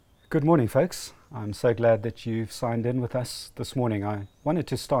Good morning, folks. I'm so glad that you've signed in with us this morning. I wanted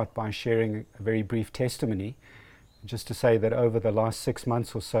to start by sharing a very brief testimony, just to say that over the last 6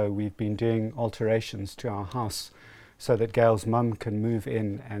 months or so, we've been doing alterations to our house so that Gail's mum can move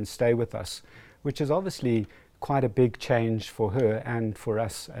in and stay with us, which is obviously quite a big change for her and for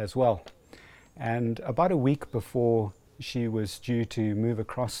us as well. And about a week before she was due to move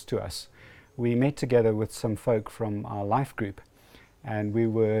across to us, we met together with some folk from our life group, and we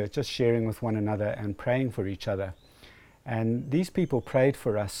were just sharing with one another and praying for each other. And these people prayed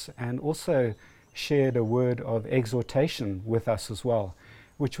for us and also shared a word of exhortation with us as well,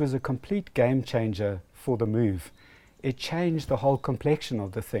 which was a complete game changer for the move. It changed the whole complexion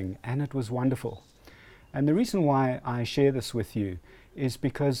of the thing, and it was wonderful. And the reason why I share this with you is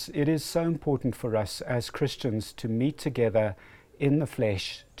because it is so important for us as Christians to meet together in the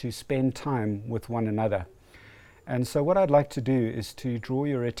flesh, to spend time with one another. And so what I'd like to do is to draw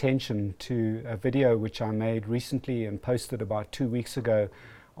your attention to a video which I made recently and posted about 2 weeks ago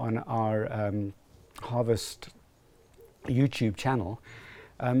on our Harvest YouTube channel.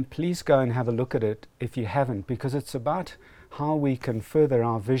 Please go and have a look at it if you haven't, because it's about how we can further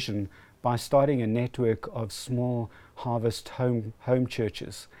our vision by starting a network of small Harvest home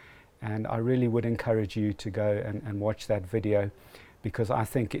churches. And I really would encourage you to go and watch that video, because I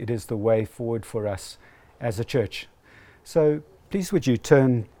think it is the way forward for us as a church. So please would you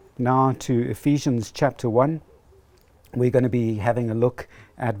turn now to Ephesians chapter 1. We're going to be having a look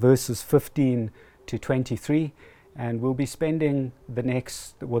at verses 15 to 23, and we'll be spending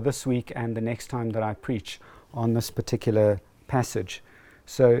this week and the next time that I preach on this particular passage.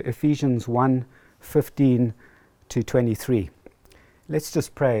 So Ephesians 1, 15 to 23. Let's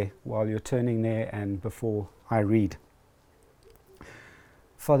just pray while you're turning there and before I read.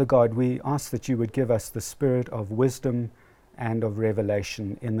 Father God, we ask that you would give us the spirit of wisdom and of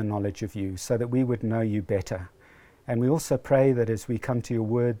revelation in the knowledge of you, so that we would know you better. And we also pray that as we come to your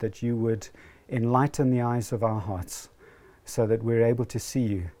word, that you would enlighten the eyes of our hearts, so that we're able to see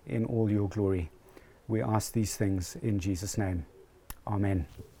you in all your glory. We ask these things in Jesus' name. Amen.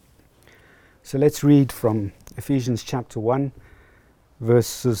 So let's read from Ephesians chapter 1,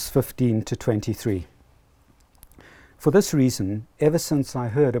 verses 15 to 23. For this reason, ever since I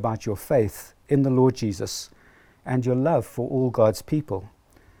heard about your faith in the Lord Jesus and your love for all God's people,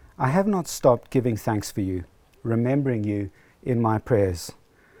 I have not stopped giving thanks for you, remembering you in my prayers.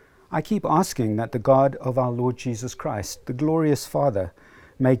 I keep asking that the God of our Lord Jesus Christ, the glorious Father,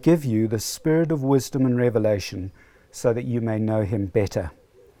 may give you the spirit of wisdom and revelation so that you may know him better.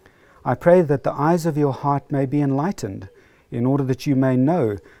 I pray that the eyes of your heart may be enlightened, in order that you may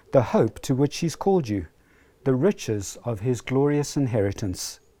know the hope to which he's called you, the riches of his glorious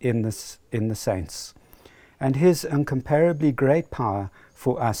inheritance in the saints, and his incomparably great power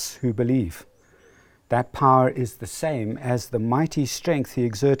for us who believe. That power is the same as the mighty strength he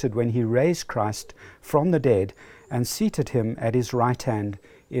exerted when he raised Christ from the dead and seated him at his right hand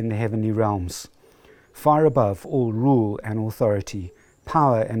in the heavenly realms, far above all rule and authority,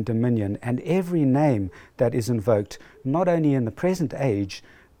 power and dominion, and every name that is invoked, not only in the present age,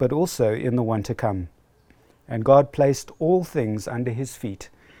 but also in the one to come. And God placed all things under his feet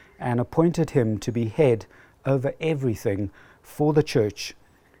and appointed him to be head over everything for the church,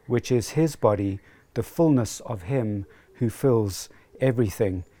 which is his body, the fullness of him who fills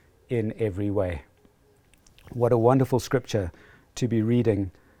everything in every way. What a wonderful scripture to be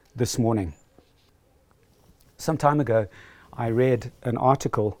reading this morning. Some time ago, I read an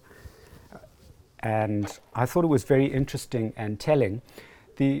article and I thought it was very interesting and telling.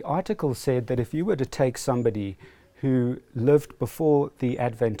 The article said that if you were to take somebody who lived before the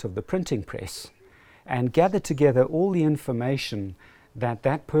advent of the printing press and gather together all the information that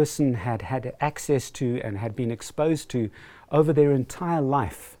that person had had access to and had been exposed to over their entire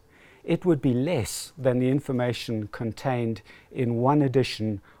life, it would be less than the information contained in one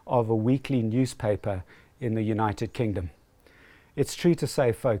edition of a weekly newspaper in the United Kingdom. It's true to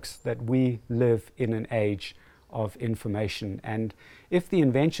say, folks, that we live in an age of information, and if the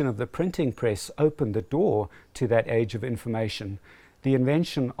invention of the printing press opened the door to that age of information, the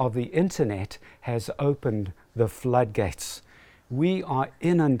invention of the internet has opened the floodgates. We are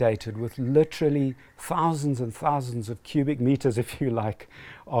inundated with literally thousands and thousands of cubic meters, if you like,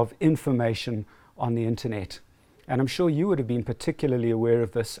 of information on the internet. And I'm sure you would have been particularly aware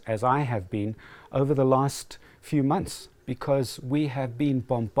of this, as I have been, over the last few months, because we have been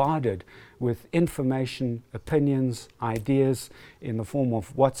bombarded with information, opinions, ideas in the form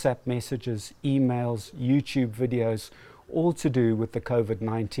of WhatsApp messages, emails, YouTube videos, all to do with the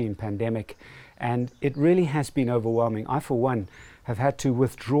COVID-19 pandemic. And it really has been overwhelming. I, for one, have had to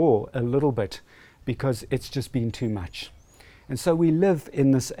withdraw a little bit because it's just been too much. And so we live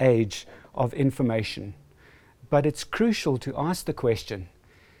in this age of information. But it's crucial to ask the question,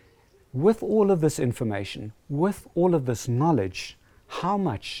 with all of this information, with all of this knowledge, how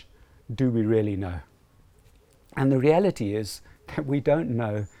much do we really know? And the reality is that we don't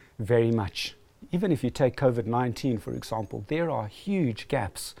know very much. Even if you take COVID-19, for example, there are huge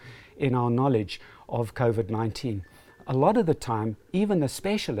gaps in our knowledge of COVID-19. A lot of the time, even the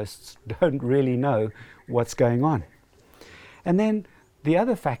specialists don't really know what's going on. And then the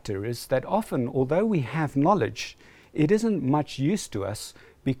other factor is that often, although we have knowledge, it isn't much use to us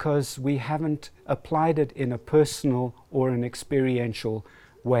because we haven't applied it in a personal or an experiential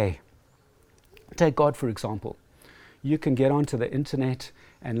way. Take God, for example. You can get onto the internet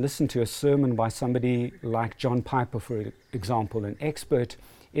and listen to a sermon by somebody like John Piper, for example, an expert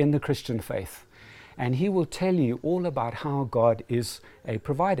in the Christian faith. And he will tell you all about how God is a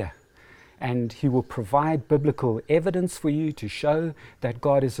provider. And he will provide biblical evidence for you to show that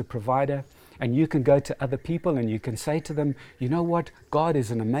God is a provider. And you can go to other people and you can say to them, you know what, God is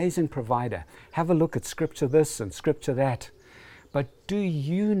an amazing provider. Have a look at scripture this and scripture that. But do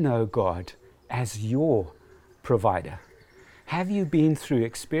you know God as your provider? Have you been through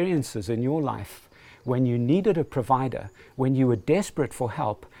experiences in your life when you needed a provider, when you were desperate for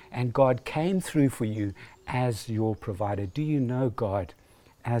help, and God came through for you as your provider? Do you know God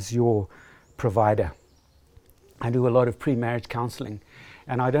as your provider? I do a lot of pre-marriage counseling,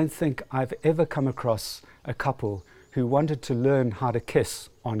 and I don't think I've ever come across a couple who wanted to learn how to kiss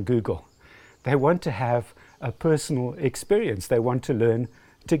on Google. They want to have a personal experience. They want to learn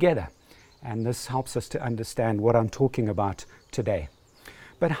together. And this helps us to understand what I'm talking about today.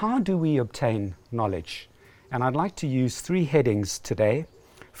 But how do we obtain knowledge? And I'd like to use 3 headings today.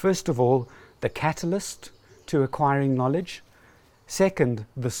 First of all, the catalyst to acquiring knowledge. Second,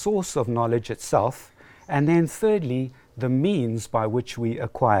 the source of knowledge itself. And then thirdly, the means by which we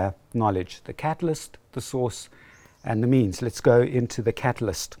acquire knowledge. The catalyst, the source, and the means. Let's go into the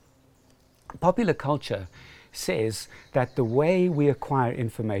catalyst. Popular culture says that the way we acquire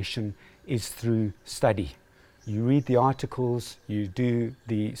information is through study. You read the articles, you do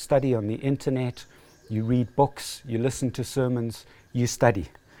the study on the internet, you read books, you listen to sermons, you study.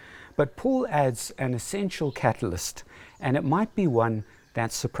 But Paul adds an essential catalyst, and it might be one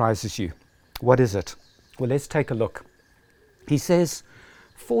that surprises you. What is it? Well, let's take a look. He says,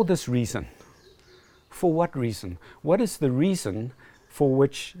 for this reason. For what reason? What is the reason for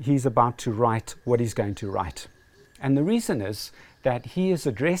which he's about to write what he's going to write? And the reason is that he is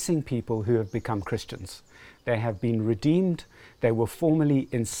addressing people who have become Christians. They have been redeemed. They were formerly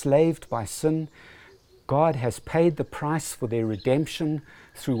enslaved by sin. God has paid the price for their redemption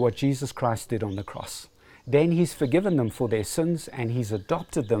through what Jesus Christ did on the cross. Then he's forgiven them for their sins and he's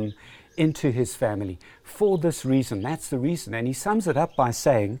adopted them into his family. For this reason, that's the reason. And he sums it up by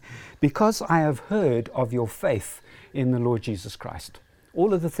saying, because I have heard of your faith in the Lord Jesus Christ.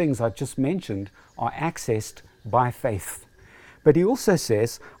 All of the things I've just mentioned are accessed by faith. But he also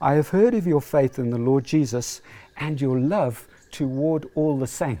says, I have heard of your faith in the Lord Jesus and your love toward all the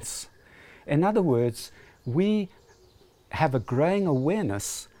saints. In other words, we have a growing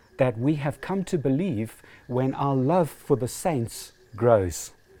awareness that we have come to believe when our love for the saints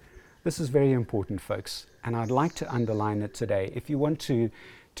grows. This is very important, folks, and I'd like to underline it today. If you want to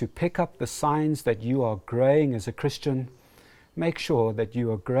pick up the signs that you are growing as a Christian, make sure that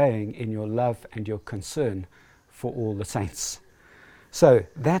you are growing in your love and your concern for all the saints. So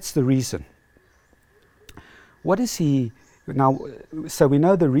that's the reason. What is he now? So we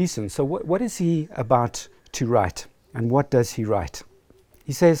know the reason. So what is he about to write? And what does he write?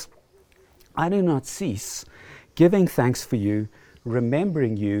 He says, I do not cease giving thanks for you,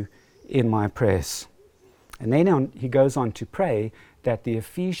 remembering you in my prayers. And then he goes on to pray that the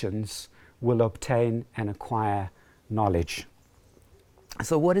Ephesians will obtain and acquire knowledge.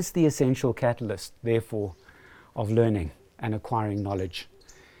 So what is the essential catalyst, therefore, of learning and acquiring knowledge?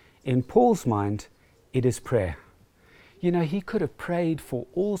 In Paul's mind, it is prayer. You know, he could have prayed for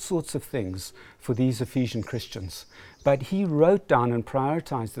all sorts of things for these Ephesian Christians, but he wrote down and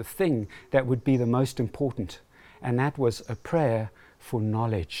prioritized the thing that would be the most important, and that was a prayer for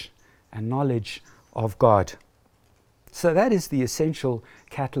knowledge, and knowledge of God. So that is the essential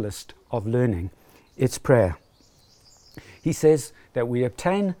catalyst of learning. It's prayer. He says that we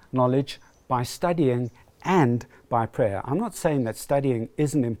obtain knowledge by studying and by prayer. I'm not saying that studying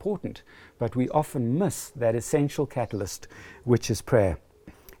isn't important, but we often miss that essential catalyst, which is prayer,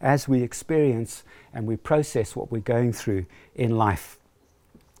 as we experience and we process what we're going through in life.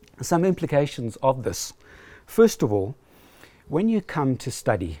 Some implications of this. First of all, when you come to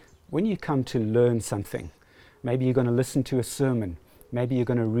study, when you come to learn something, maybe you're going to listen to a sermon, maybe you're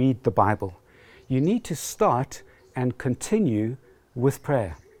going to read the Bible, you need to start and continue with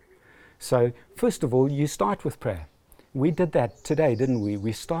prayer. So first of all, you start with prayer. We did that today, didn't we?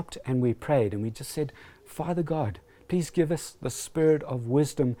 We stopped and we prayed and we just said, Father God, please give us the spirit of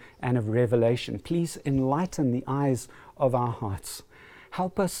wisdom and of revelation. Please enlighten the eyes of our hearts.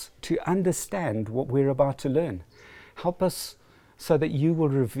 Help us to understand what we're about to learn. Help us so that you will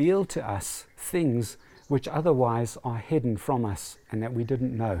reveal to us things which otherwise are hidden from us and that we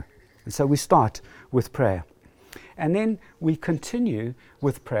didn't know. And so we start with prayer. And then we continue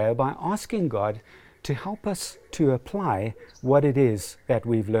with prayer by asking God to help us to apply what it is that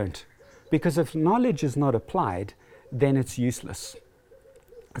we've learnt. Because if knowledge is not applied, then it's useless.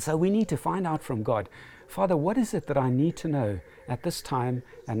 So we need to find out from God, Father, what is it that I need to know at this time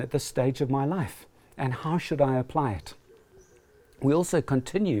and at this stage of my life? And how should I apply it? We also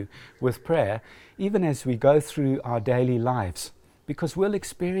continue with prayer even as we go through our daily lives, because we'll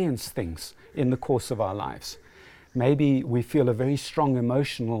experience things in the course of our lives. Maybe we feel a very strong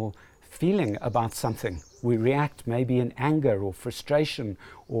emotional feeling about something. We react maybe in anger or frustration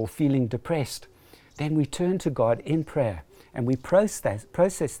or feeling depressed. Then we turn to God in prayer and we process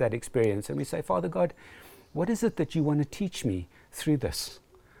that experience and we say, Father God, what is it that you want to teach me through this?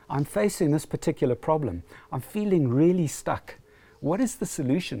 I'm facing this particular problem. I'm feeling really stuck. What is the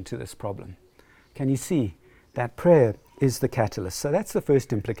solution to this problem? Can you see that prayer is the catalyst? So that's the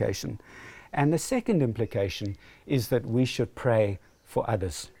first implication. And the second implication is that we should pray for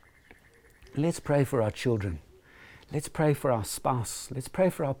others. Let's pray for our children. Let's pray for our spouse. Let's pray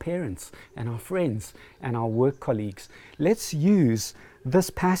for our parents and our friends and our work colleagues. Let's use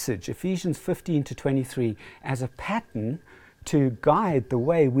this passage, Ephesians 15-23, as a pattern to guide the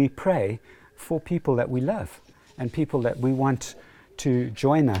way we pray for people that we love and people that we want to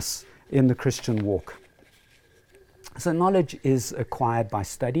join us in the Christian walk. So knowledge is acquired by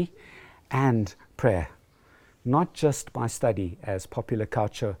study and prayer, not just by study, as popular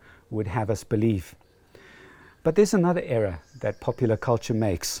culture would have us believe. But there's another error that popular culture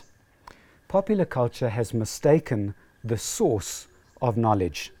makes. Popular culture has mistaken the source of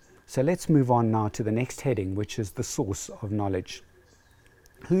knowledge. So let's move on now to the next heading, which is the source of knowledge.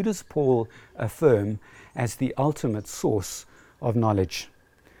 Who does Paul affirm as the ultimate source of knowledge?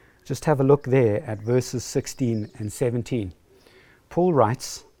 Just have a look there at verses 16 and 17. Paul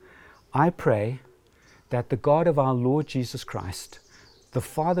writes, I pray that the God of our Lord Jesus Christ, the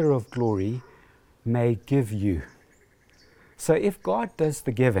Father of glory, may give you. So if God does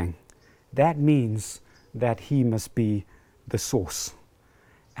the giving, that means that he must be the source.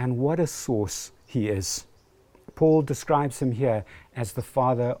 And what a source he is. Paul describes him here as the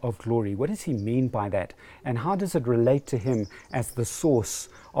Father of glory. What does he mean by that? And how does it relate to him as the source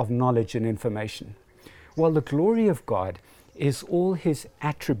of knowledge and information? Well, the glory of God is all his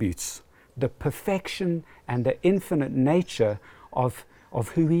attributes, the perfection and the infinite nature of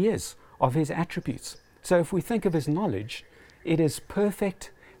who he is, of his attributes. So if we think of his knowledge, it is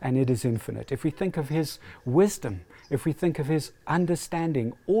perfect and it is infinite. If we think of his wisdom, if we think of his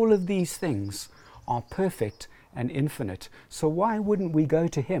understanding, all of these things are perfect and infinite. So why wouldn't we go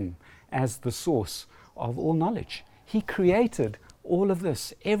to him as the source of all knowledge? He created all of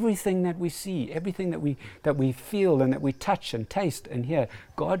this, everything that we see, everything that we feel and that we touch and taste and hear.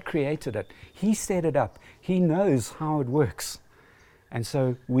 God created it. He set it up. He knows how it works. And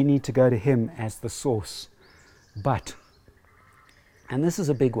so we need to go to him as the source. But, and this is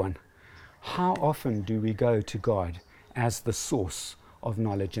a big one, how often do we go to God as the source of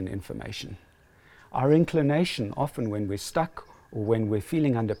knowledge and information? Our inclination often when we're stuck or when we're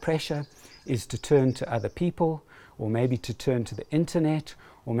feeling under pressure is to turn to other people, or maybe to turn to the internet,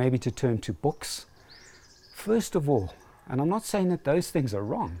 or maybe to turn to books. First of all, and I'm not saying that those things are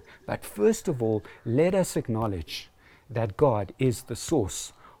wrong, but first of all, let us acknowledge that God is the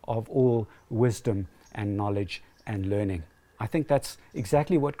source of all wisdom and knowledge and learning. I think that's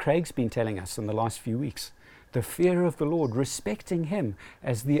exactly what Craig's been telling us in the last few weeks. The fear of the Lord, respecting him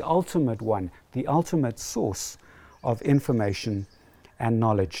as the ultimate one, the ultimate source of information and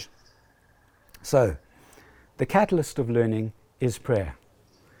knowledge. So, the catalyst of learning is prayer.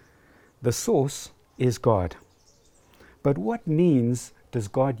 The source is God. But what means does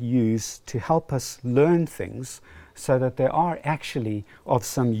God use to help us learn things so that they are actually of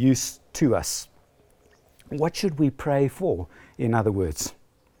some use to us? What should we pray for, in other words?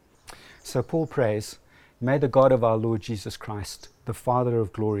 So Paul prays, may the God of our Lord Jesus Christ, the Father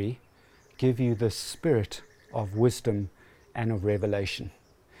of glory, give you the spirit of wisdom and of revelation.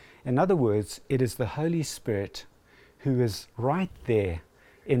 In other words, it is the Holy Spirit who is right there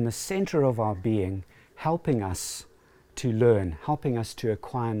in the center of our being, helping us to learn, helping us to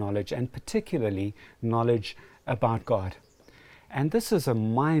acquire knowledge, and particularly knowledge about God. And this is a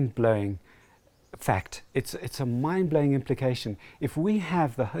mind-blowing fact. It's a mind-blowing implication. If we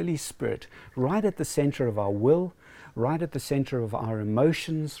have the Holy Spirit right at the center of our will, right at the center of our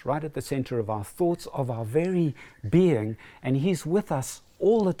emotions, right at the center of our thoughts, of our very being, and He's with us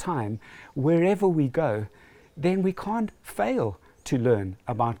all the time, wherever we go, then we can't fail to learn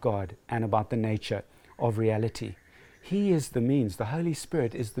about God and about the nature of reality. He is the means. The Holy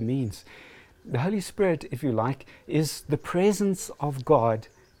Spirit is the means. The Holy Spirit, if you like, is the presence of God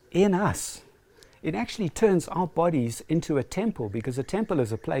in us. It actually turns our bodies into a temple, because a temple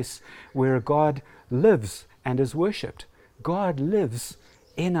is a place where God lives and is worshipped. God lives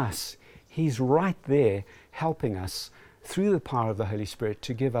in us. He's right there helping us through the power of the Holy Spirit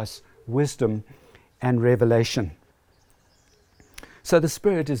to give us wisdom and revelation. So the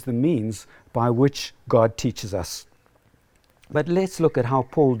Spirit is the means by which God teaches us. But let's look at how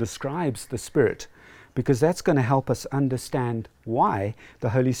Paul describes the Spirit, because that's going to help us understand why the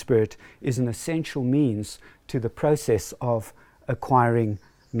Holy Spirit is an essential means to the process of acquiring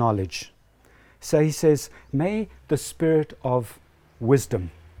knowledge. So he says, may the Spirit of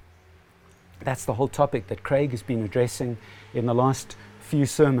wisdom. That's the whole topic that Craig has been addressing in the last few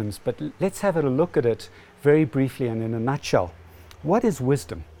sermons. But let's have a look at it very briefly and in a nutshell. What is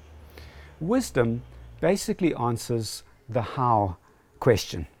wisdom? Wisdom basically answers the how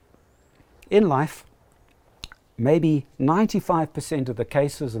question. In life, maybe 95% of the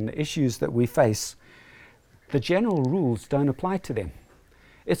cases and the issues that we face, the general rules don't apply to them.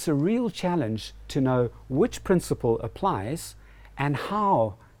 It's a real challenge to know which principle applies and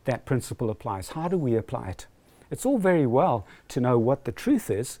how that principle applies. How do we apply it? It's all very well to know what the truth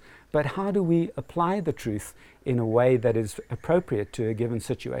is, but how do we apply the truth in a way that is appropriate to a given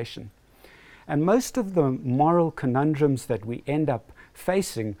situation? And most of the moral conundrums that we end up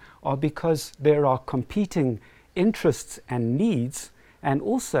facing are because there are competing interests and needs, and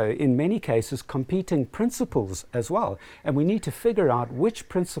also in many cases competing principles as well. And we need to figure out which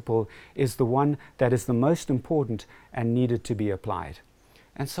principle is the one that is the most important and needed to be applied.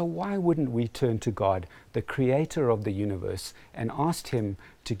 And so why wouldn't we turn to God, the creator of the universe, and ask Him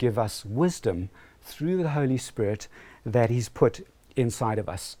to give us wisdom through the Holy Spirit that He's put inside of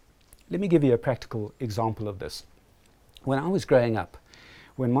us? Let me give you a practical example of this. When I was growing up,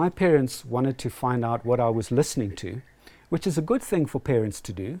 when my parents wanted to find out what I was listening to, which is a good thing for parents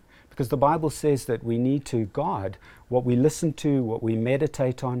to do, because the Bible says that we need to guard what we listen to, what we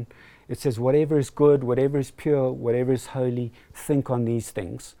meditate on. It says whatever is good, whatever is pure, whatever is holy, think on these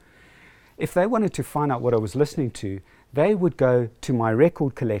things. If they wanted to find out what I was listening to, they would go to my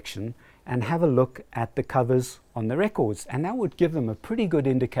record collection and have a look at the covers on the records, and that would give them a pretty good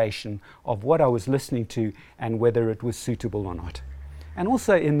indication of what I was listening to and whether it was suitable or not. And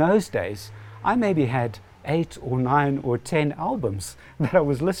also in those days, I maybe had 8 or 9 or 10 albums that I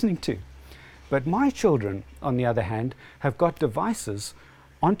was listening to. But my children, on the other hand, have got devices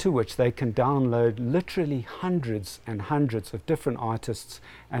onto which they can download literally hundreds and hundreds of different artists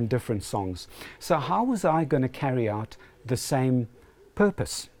and different songs. So how was I going to carry out the same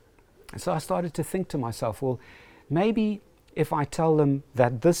purpose? And so I started to think to myself, well, maybe if I tell them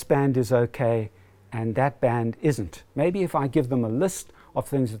that this band is okay and that band isn't, maybe if I give them a list of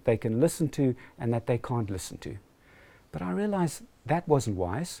things that they can listen to and that they can't listen to. But I realized that wasn't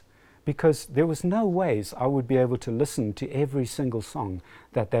wise, because there was no ways I would be able to listen to every single song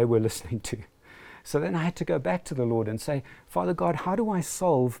that they were listening to. So then I had to go back to the Lord and say, Father God, how do I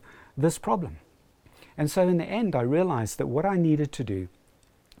solve this problem? And so in the end, I realized that what I needed to do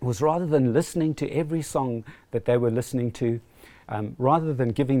was, rather than listening to every song that they were listening to, rather than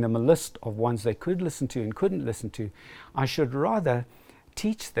giving them a list of ones they could listen to and couldn't listen to, I should rather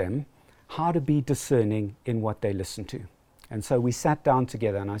teach them how to be discerning in what they listen to. And so we sat down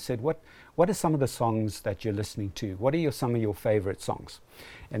together and I said, what are some of the songs that you're listening to? What are some of your favorite songs?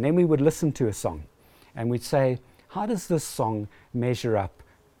 And then we would listen to a song and we'd say, how does this song measure up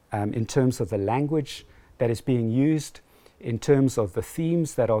in terms of the language that is being used, in terms of the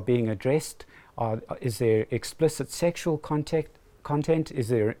themes that are being addressed? Is there explicit sexual content? Is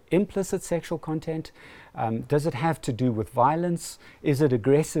there implicit sexual content? Does it have to do with violence? Is it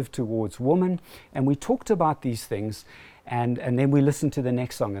aggressive towards women? And we talked about these things, and then we listened to the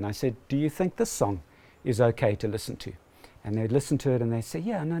next song. And I said, do you think this song is okay to listen to? And they'd listen to it and they'd say,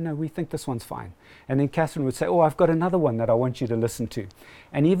 yeah, no, we think this one's fine. And then Catherine would say, oh, I've got another one that I want you to listen to.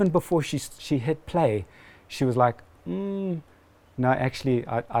 And even before she hit play, she was like, no, No, actually,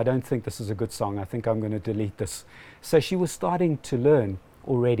 I don't think this is a good song. I think I'm going to delete this. So she was starting to learn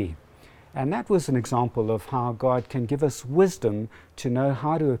already. And that was an example of how God can give us wisdom to know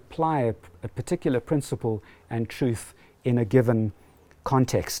how to apply a particular principle and truth in a given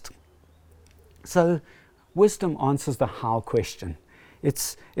context. So wisdom answers the how question.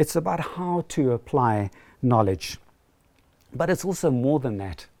 It's about how to apply knowledge. But it's also more than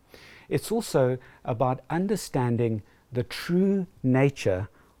that. It's also about understanding the true nature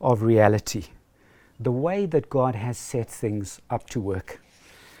of reality, the way that God has set things up to work.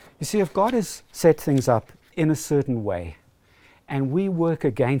 You see, if God has set things up in a certain way, and we work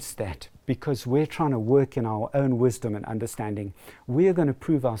against that because we're trying to work in our own wisdom and understanding, we're going to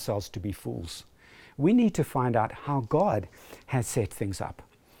prove ourselves to be fools. We need to find out how God has set things up,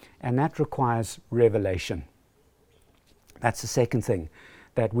 and that requires revelation. That's the second thing,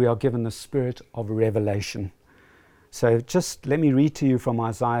 that we are given the spirit of revelation. So just let me read to you from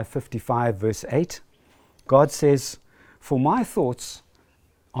Isaiah 55 verse 8. God says, "For my thoughts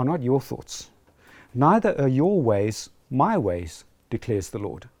are not your thoughts, neither are your ways my ways, declares the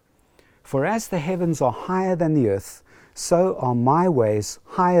Lord. For as the heavens are higher than the earth, so are my ways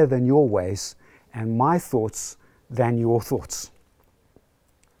higher than your ways, and my thoughts than your thoughts."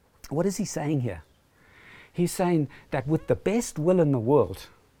 What is he saying here? He's saying that with the best will in the world,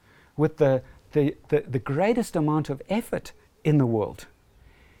 with the greatest amount of effort in the world,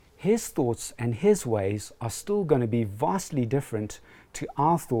 his thoughts and his ways are still going to be vastly different to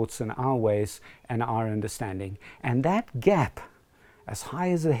our thoughts and our ways and our understanding. And that gap, as high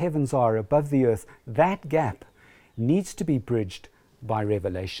as the heavens are above the earth, that gap needs to be bridged by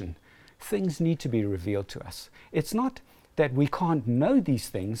revelation. Things need to be revealed to us. It's not that we can't know these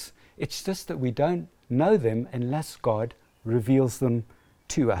things, it's just that we don't know them unless God reveals them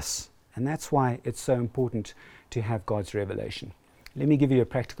to us. And that's why it's so important to have God's revelation. Let me give you a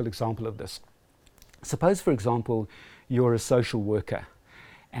practical example of this. Suppose, for example, you're a social worker,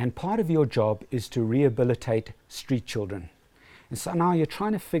 and part of your job is to rehabilitate street children. And so now you're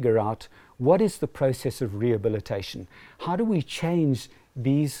trying to figure out, what is the process of rehabilitation? How do we change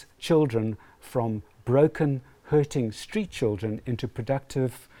these children from broken, hurting street children into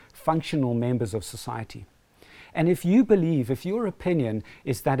productive, functional members of society? And if you believe, if your opinion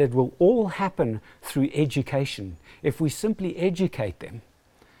is that it will all happen through education, if we simply educate them,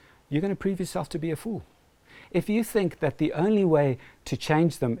 you're going to prove yourself to be a fool. If you think that the only way to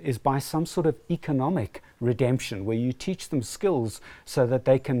change them is by some sort of economic redemption, where you teach them skills so that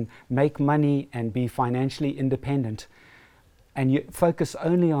they can make money and be financially independent, and you focus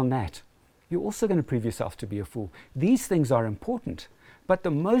only on that, you're also going to prove yourself to be a fool. These things are important. But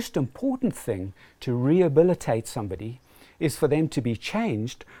the most important thing to rehabilitate somebody is for them to be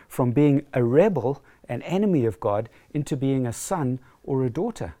changed from being a rebel, an enemy of God, into being a son or a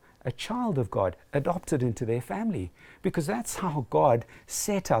daughter, a child of God, adopted into their family. Because that's how God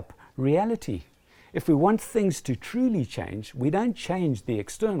set up reality. If we want things to truly change, we don't change the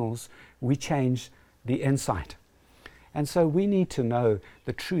externals, we change the inside. And so we need to know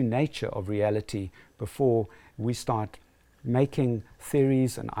the true nature of reality before we start making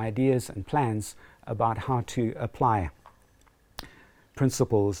theories and ideas and plans about how to apply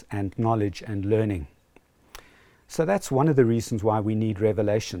principles and knowledge and learning. So that's one of the reasons why we need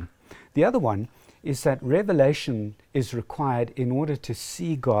revelation. The other one is that revelation is required in order to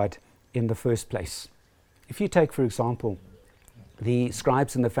see God in the first place. If you take, for example, the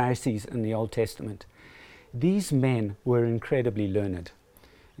scribes and the Pharisees in the Old Testament, these men were incredibly learned.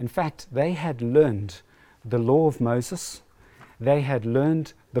 In fact, they had learned the law of Moses. They had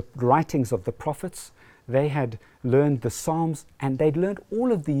learned the writings of the prophets. They had learned the Psalms, and they'd learned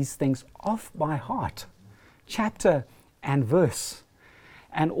all of these things off by heart, chapter and verse.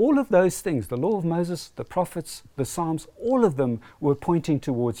 And all of those things, the law of Moses, the prophets, the Psalms, all of them were pointing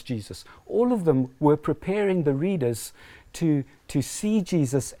towards Jesus. All of them were preparing the readers to see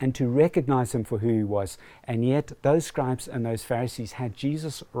Jesus and to recognize him for who he was. And yet those scribes and those Pharisees had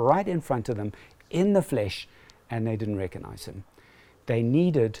Jesus right in front of them in the flesh, and they didn't recognize him. They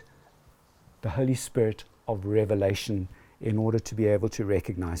needed the Holy Spirit of revelation in order to be able to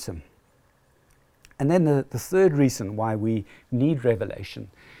recognize him. And then the third reason why we need revelation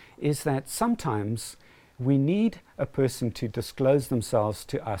is that sometimes we need a person to disclose themselves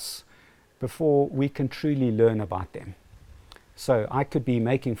to us before we can truly learn about them. So I could be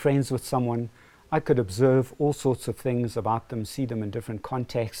making friends with someone. I could observe all sorts of things about them, see them in different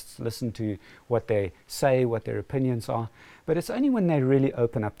contexts, listen to what they say, what their opinions are. But it's only when they really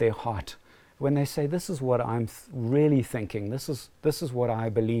open up their heart, when they say, this is what I'm really thinking, this is what I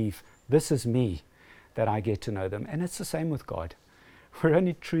believe, this is me, that I get to know them. And it's the same with God. We're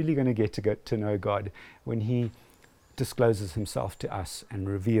only truly going to get to know God when He discloses Himself to us and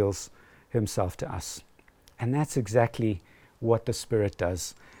reveals Himself to us. And that's exactly what the Spirit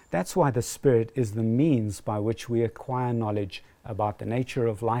does. That's why the Spirit is the means by which we acquire knowledge about the nature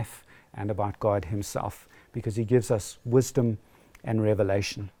of life and about God Himself, because He gives us wisdom and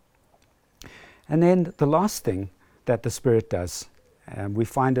revelation. And then the last thing that the Spirit does, we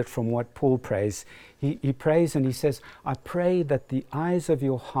find it from what Paul prays. He prays and he says, I pray that the eyes of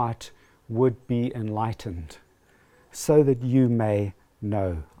your heart would be enlightened so that you may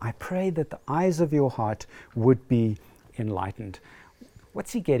know. I pray that the eyes of your heart would be enlightened.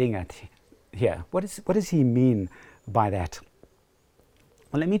 What's he getting at here? What does he mean by that?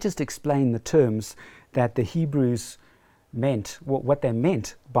 Well, let me just explain the terms that the Hebrews meant, what they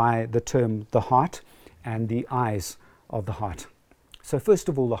meant by the term the heart and the eyes of the heart. So first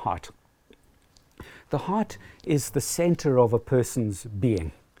of all, the heart. The heart is the center of a person's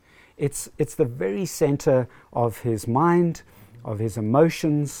being. It's the very center of his mind, of his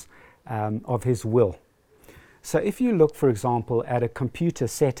emotions, of his will. So if you look, for example, at a computer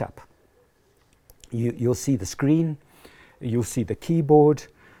setup, you'll see the screen, you'll see the keyboard,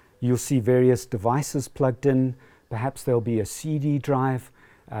 you'll see various devices plugged in. Perhaps there'll be a CD drive,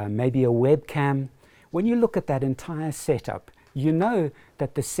 maybe a webcam. When you look at that entire setup, you know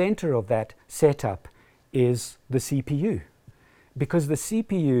that the center of that setup is the CPU, because the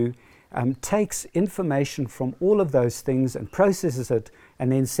CPU takes information from all of those things and processes it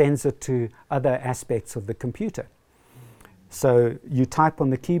and then sends it to other aspects of the computer. So you type on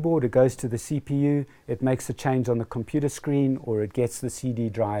the keyboard, it goes to the CPU, it makes a change on the computer screen, or it gets the CD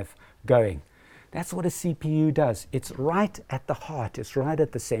drive going. That's what a CPU does. It's right at the heart, it's right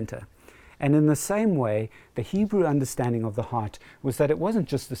at the center. And in the same way, the Hebrew understanding of the heart was that it wasn't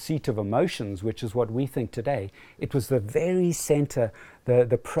just the seat of emotions, which is what we think today. It was the very center,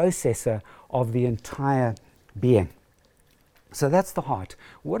 the processor of the entire being. So that's the heart.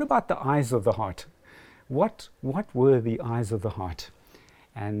 What about the eyes of the heart? What were the eyes of the heart?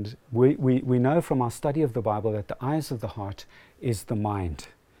 And we know from our study of the Bible that the eyes of the heart is the mind.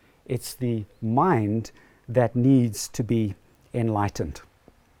 It's the mind that needs to be enlightened.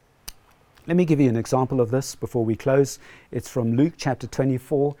 Let me give you an example of this before we close. It's from Luke chapter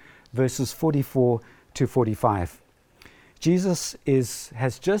 24, verses 44 to 45. Jesus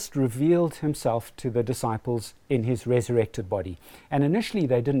has just revealed himself to the disciples in his resurrected body. And initially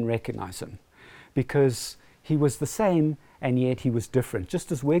they didn't recognize him because he was the same and yet he was different,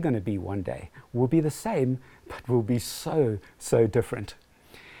 just as we're going to be one day. We'll be the same, but we'll be so, so different.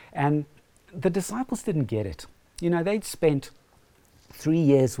 And the disciples didn't get it. You know, they'd spent 3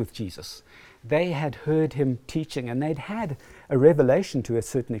 years with Jesus. They had heard him teaching and they'd had a revelation to a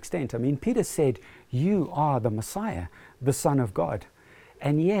certain extent. I mean, Peter said, you are the Messiah, the Son of God.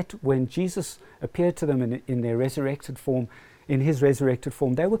 And yet when Jesus appeared to them in their resurrected form, in his resurrected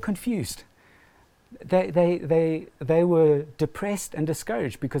form, they were confused. They were depressed and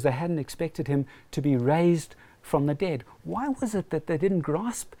discouraged because they hadn't expected him to be raised from the dead. Why was it that they didn't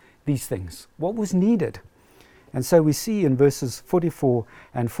grasp these things? What was needed? And so we see in verses 44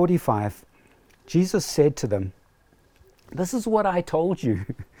 and 45, Jesus said to them, this is what I told you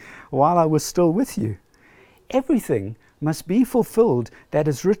while I was still with you. Everything must be fulfilled that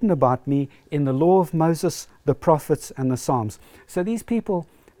is written about me in the law of Moses, the prophets, and the Psalms. So these people,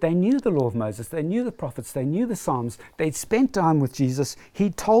 they knew the law of Moses, they knew the prophets, they knew the Psalms. They'd spent time with Jesus. He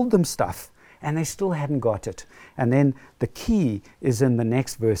told them stuff, and they still hadn't got it. And then the key is in the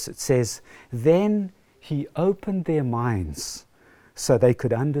next verse. It says, then he opened their minds so they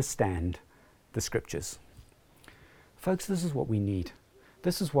could understand the scriptures. Folks, this is what we need.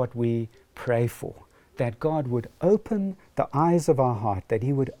 This is what we pray for, that God would open the eyes of our heart, that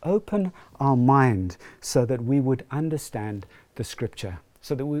he would open our mind so that we would understand the scripture,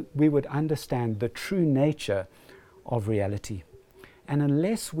 so that we would understand the true nature of reality. And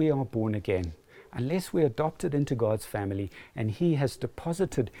unless we are born again, unless we're adopted into God's family and he has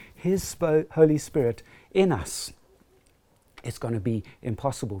deposited his Holy Spirit in us, it's going to be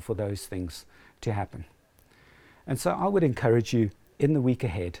impossible for those things to happen. And so I would encourage you in the week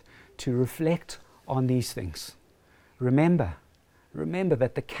ahead to reflect on these things. Remember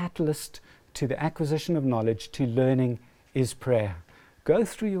that the catalyst to the acquisition of knowledge, to learning, is prayer. Go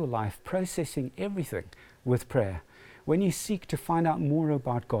through your life processing everything with prayer. When you seek to find out more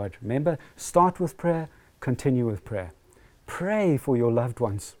about God, remember, start with prayer, continue with prayer. Pray for your loved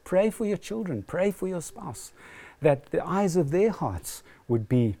ones. Pray for your children. Pray for your spouse, that the eyes of their hearts would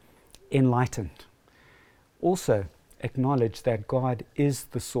be enlightened. Also, acknowledge that God is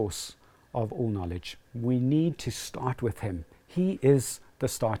the source of all knowledge. We need to start with him. He is the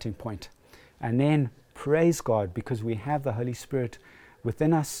starting point. And then praise God, because we have the Holy Spirit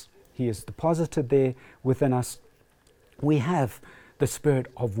within us. He is deposited there within us. We have the spirit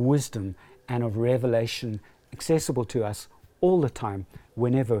of wisdom and of revelation accessible to us all the time,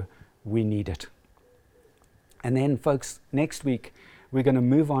 whenever we need it. And then, folks, next week we're going to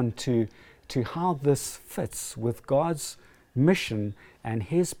move on to how this fits with God's mission and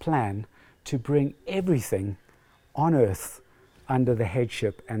His plan to bring everything on earth under the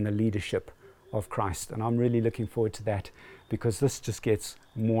headship and the leadership of Christ. And I'm really looking forward to that, because this just gets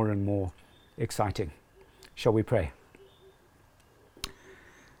more and more exciting. Shall we pray?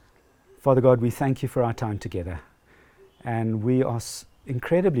 Father God, we thank you for our time together, and we are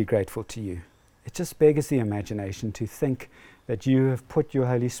incredibly grateful to you. It just beggars the imagination to think that you have put your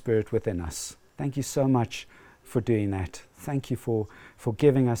Holy Spirit within us. Thank you so much for doing that. Thank you for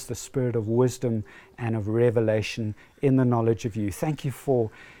giving us the spirit of wisdom and of revelation in the knowledge of you. Thank you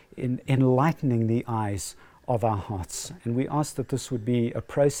for enlightening the eyes of our hearts. And we ask that this would be a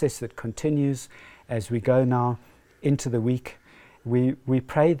process that continues as we go now into the week. We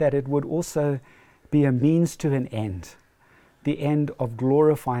pray that it would also be a means to an end, the end of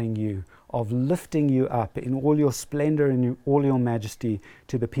glorifying you, of lifting you up in all your splendor and all your majesty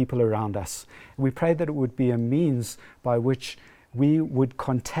to the people around us. We pray that it would be a means by which we would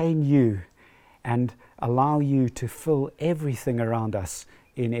contain you and allow you to fill everything around us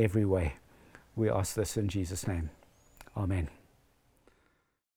in every way. We ask this in Jesus' name. Amen.